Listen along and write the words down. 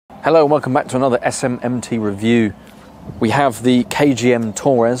Hello and welcome back to another SMMT review. We have the KGM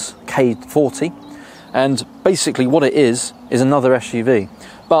Torres K40, and basically what it is another SUV.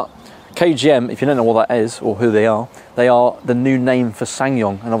 But KGM, if you don't know what that is or who they are the new name for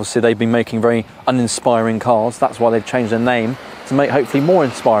Ssangyong, and obviously they've been making very uninspiring cars. That's why they've changed their name to make hopefully more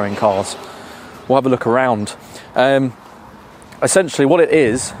inspiring cars. We'll have a look around. Essentially what it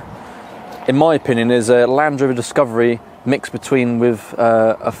is, in my opinion, is a Land Rover Discovery mixed between with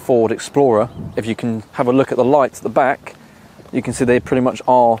a Ford Explorer. If you can have a look at the lights at the back, you can see they pretty much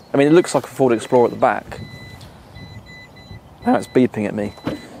are. I mean, it looks like a Ford Explorer at the back. Now it's beeping at me.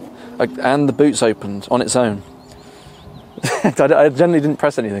 And the boot's opened on its own. I generally didn't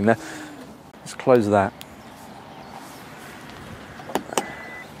press anything there. Let's close that.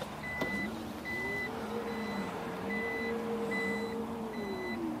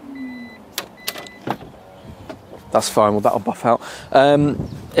 That's fine, well that'll buff out.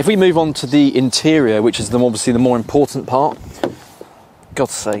 If we move on to the interior, which is obviously the more important part,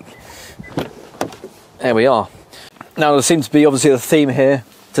 God's sake. There we are. Now there seems to be obviously a theme here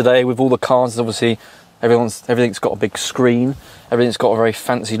today with all the cars. Obviously everything's got a big screen, everything's got a very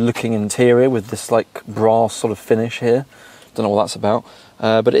fancy looking interior with this like brass sort of finish here. Don't know what that's about,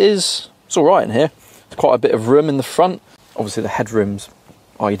 but it's all right in here. There's quite a bit of room in the front. Obviously the headroom's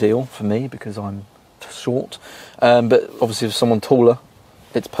ideal for me because I'm short, but obviously for someone taller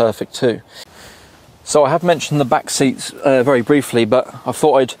it's perfect too. So I have mentioned the back seats very briefly, but I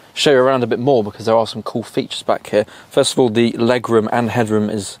thought I'd show you around a bit more because there are some cool features back here. First of all, the legroom and headroom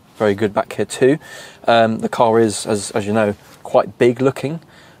is very good back here too. The car is, as you know, quite big looking,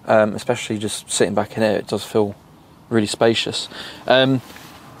 especially just sitting back in here. It does feel really spacious. Some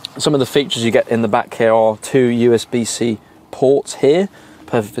of the features you get in the back here are 2 USB-C ports here,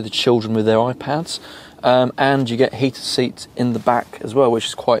 perfect for the children with their iPads, and you get heated seats in the back as well, which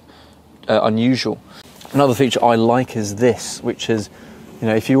is quite unusual. Another feature I like is this, which is, you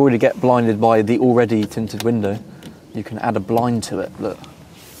know, if you already get blinded by the already tinted window, you can add a blind to it. Look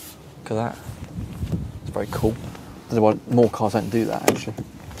at that. It's very cool. I don't know why more cars don't do that actually.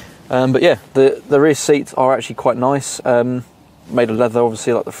 But yeah, the rear seats are actually quite nice, made of leather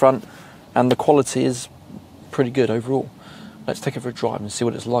obviously like the front, and the quality is pretty good overall. Let's take it for a drive and see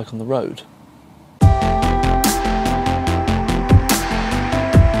what it's like on the road.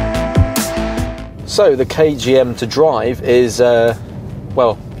 So the KGM to drive is,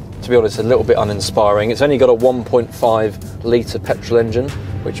 well, to be honest, a little bit uninspiring. It's only got a 1.5 litre petrol engine,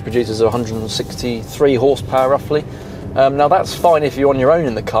 which produces 163 horsepower roughly. Now that's fine if you're on your own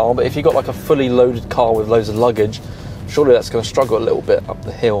in the car, but if you've got like a fully loaded car with loads of luggage, surely that's going to struggle a little bit up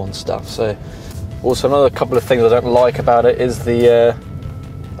the hill and stuff. So, also another couple of things I don't like about it is the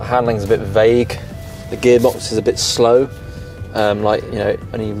handling's a bit vague. The gearbox is a bit slow. Like, you know, it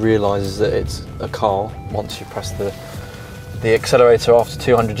only realises that it's a car once you press the accelerator after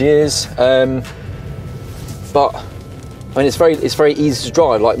 200 years. But I mean, it's very easy to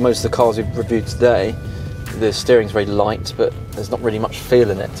drive. Like most of the cars we've reviewed today, the steering's very light, but there's not really much feel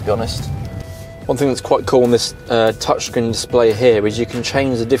in it, to be honest. One thing that's quite cool on this touchscreen display here is you can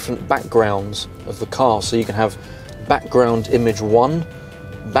change the different backgrounds of the car. So you can have background image 1,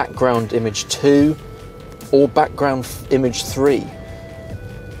 background image 2, or background image 3.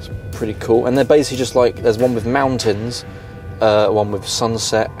 It's pretty cool. And they're basically just like, there's one with mountains, one with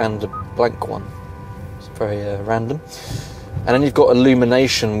sunset, and a blank one. It's very random. And then you've got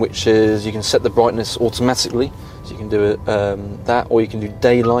illumination, which is, you can set the brightness automatically. So you can do that, or you can do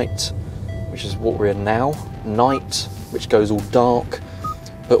daylight, which is what we're in now, night, which goes all dark,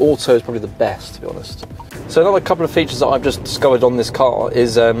 but auto is probably the best, to be honest. So another couple of features that I've just discovered on this car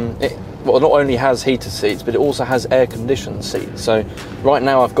is it not only has heated seats, but it also has air-conditioned seats. So right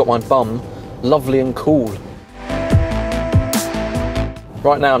now I've got my bum lovely and cool.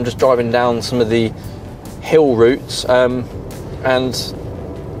 Right now I'm just driving down some of the hill routes, and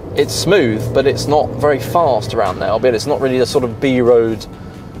it's smooth, but it's not very fast around there. Albeit it's not really a sort of B-road,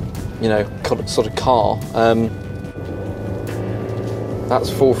 you know, sort of car. That's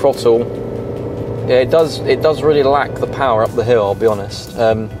full throttle. Yeah, it does really lack the power up the hill, I'll be honest.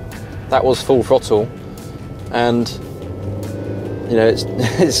 That was full throttle, and you know,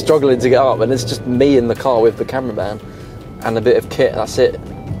 it's struggling to get up, and it's just me in the car with the cameraman and a bit of kit. That's it.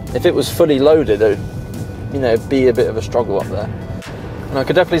 If it was fully loaded, it would, you know, be a bit of a struggle up there. And I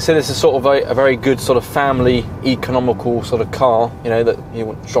could definitely see this is sort of a very good sort of family, economical sort of car, you know, that you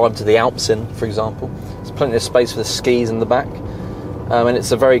want to drive to the Alps in, for example. There's plenty of space for the skis in the back, and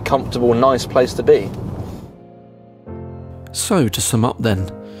it's a very comfortable, nice place to be. So, to sum up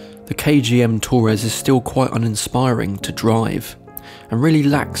then, the KGM Torres is still quite uninspiring to drive, and really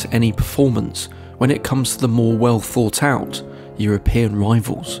lacks any performance when it comes to the more well thought out European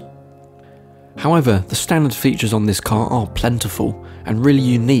rivals. However, the standard features on this car are plentiful and really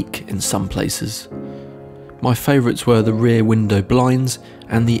unique in some places. My favourites were the rear window blinds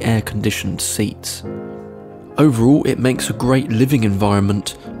and the air-conditioned seats. Overall, it makes a great living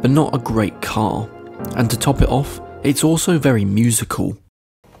environment, but not a great car. And to top it off, it's also very musical.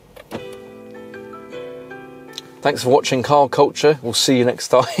 Thanks for watching Car Culture. We'll see you next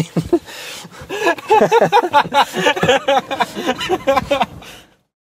time.